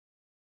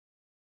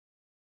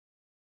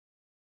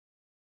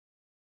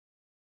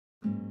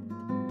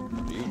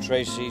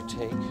Tracy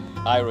take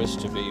Iris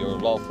to be your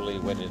lawfully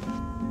wedded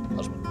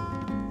husband?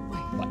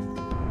 What?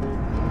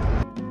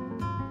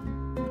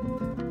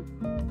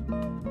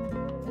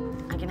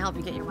 I can help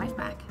you get your wife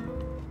back.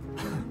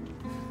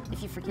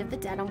 If you forgive the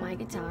debt on my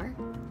guitar,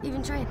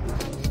 even try it.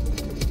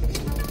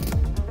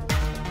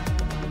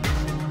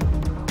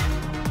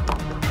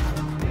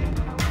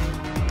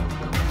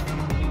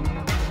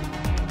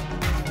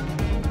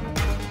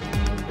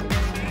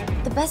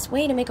 The best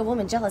way to make a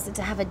woman jealous is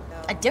to have a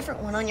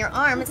different one on your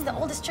arm. It's the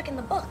oldest trick in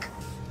the book.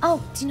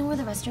 Oh, do you know where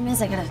the restroom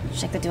is? I gotta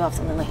check the dew off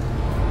the lily.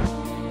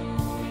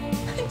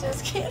 I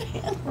just can't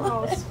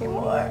handle it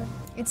anymore.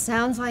 It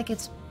sounds like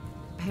it's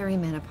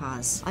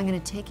perimenopause. I'm gonna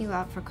take you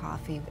out for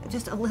coffee.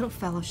 Just a little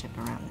fellowship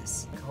around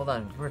this. Hold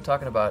on, we were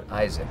talking about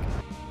Isaac.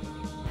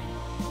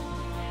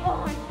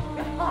 Oh my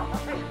God.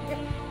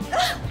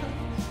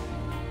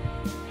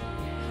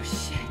 Oh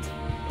shit.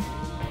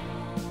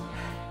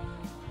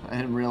 I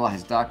didn't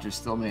realize doctors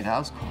still made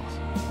house calls.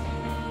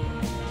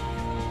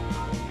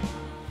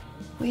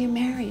 Will you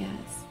marry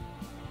us?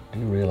 I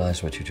didn't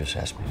realize what you just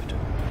asked me to do.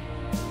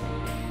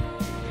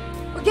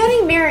 We're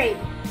getting married.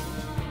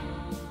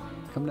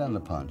 Come down to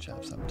the pawn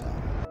shop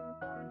sometime.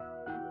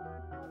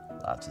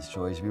 Lots of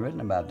stories to be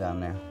written about down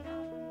there.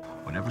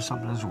 Whatever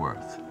something is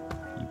worth,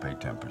 you pay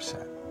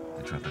 10%.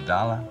 It's worth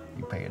 $1,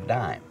 you pay a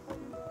dime.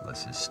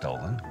 Unless it's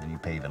stolen, then you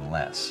pay even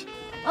less.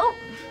 Oh,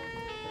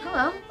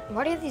 hello.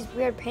 Why do you have these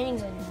weird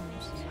paintings on your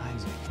arms?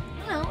 Isaac.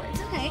 No,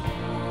 it's okay.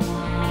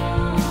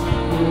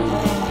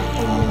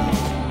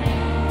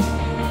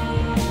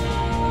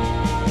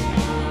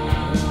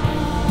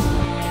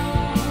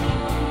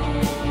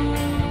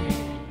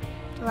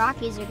 The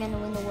Rockies are going to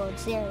win the World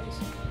Series.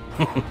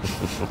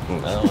 Well,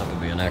 that would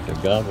be an act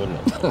of God,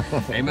 wouldn't it?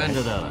 Amen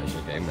to that,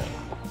 Isaac. Amen.